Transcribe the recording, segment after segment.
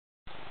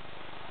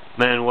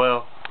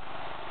Manuel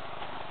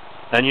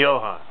and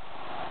Johan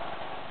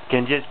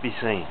can just be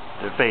seen.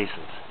 Their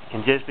faces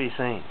can just be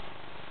seen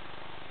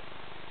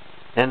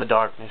in the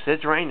darkness.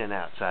 It's raining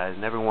outside,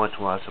 and every once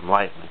in a while some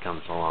lightning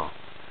comes along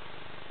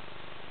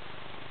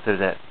through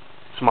that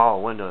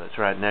small window that's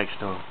right next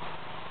to them.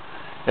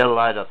 It'll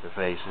light up their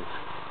faces.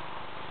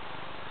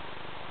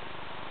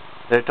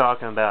 They're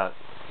talking about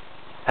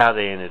how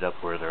they ended up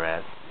where they're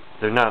at.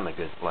 They're not in a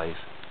good place.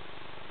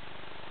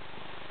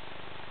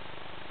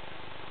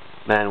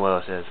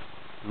 Manuel says,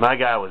 my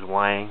guy was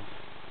Wang.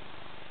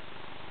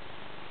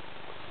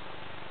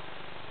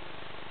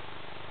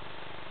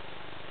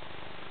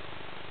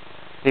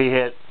 He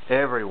hit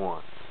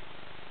everyone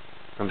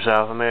from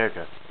South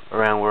America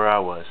around where I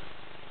was.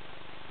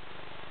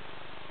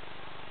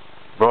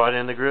 Brought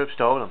in the groups,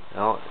 told them,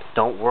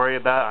 don't worry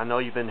about it. I know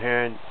you've been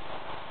hearing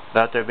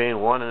about there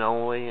being one and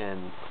only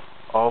and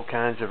all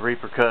kinds of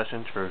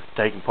repercussions for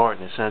taking part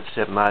in the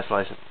sensitive and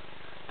isolation.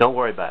 Don't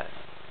worry about it.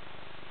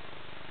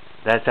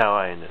 That's how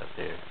I ended up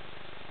there.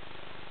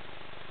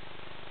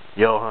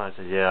 Johan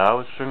said, yeah, I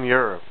was from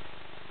Europe.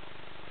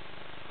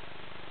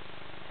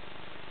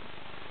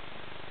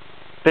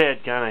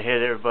 Fed kind of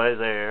hit everybody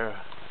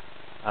there.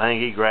 I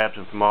think he grabs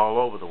them from all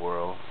over the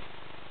world.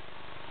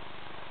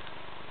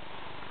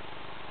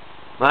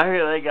 I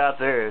hear they got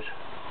theirs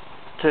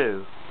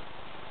too.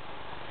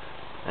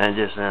 And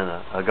just then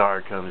a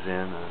guard comes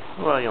in.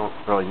 Well, you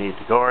don't really need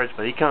the guards,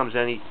 but he comes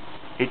in,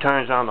 he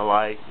turns on the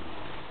light,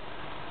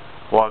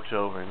 walks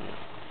over, and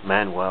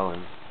Manuel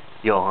and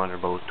Johan are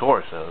both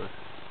torsos.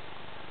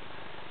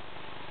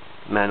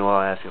 Manuel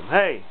asks him,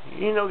 hey,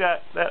 you know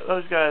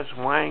those guys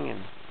Wang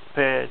and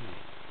Ped?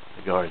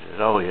 The guard says,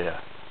 oh yeah.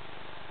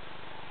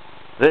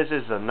 This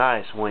is a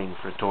nice wing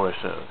for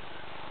torsos.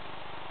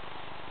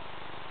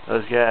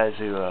 Those guys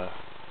who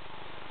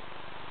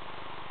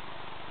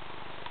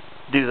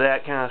do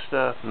that kind of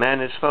stuff,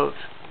 manage folks,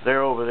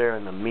 they're over there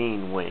in the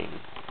mean wing.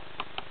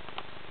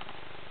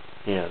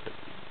 You know,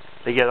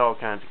 they get all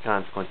kinds of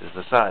consequences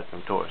aside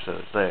from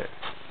torsos there.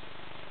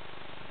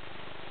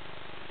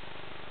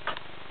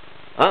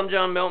 I'm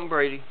John Milton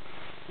Brady,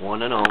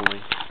 one and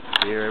only,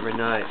 here every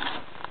night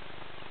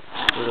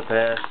for the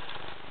past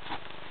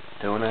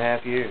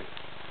 2.5 years.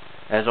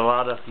 As a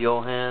lot of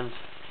Johans,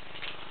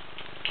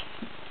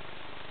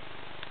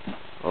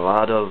 a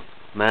lot of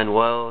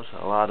Manuels,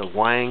 a lot of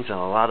Wangs, and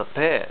a lot of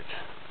Peds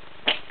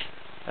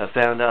have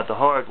found out the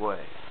hard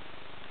way.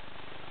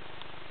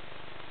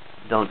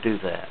 Don't do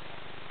that.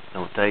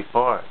 Don't take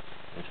part.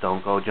 And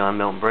Stone Cold John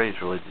Milton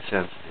Brady's really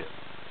sensitive.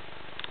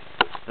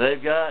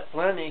 They've got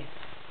plenty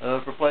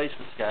of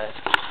replacements, guys.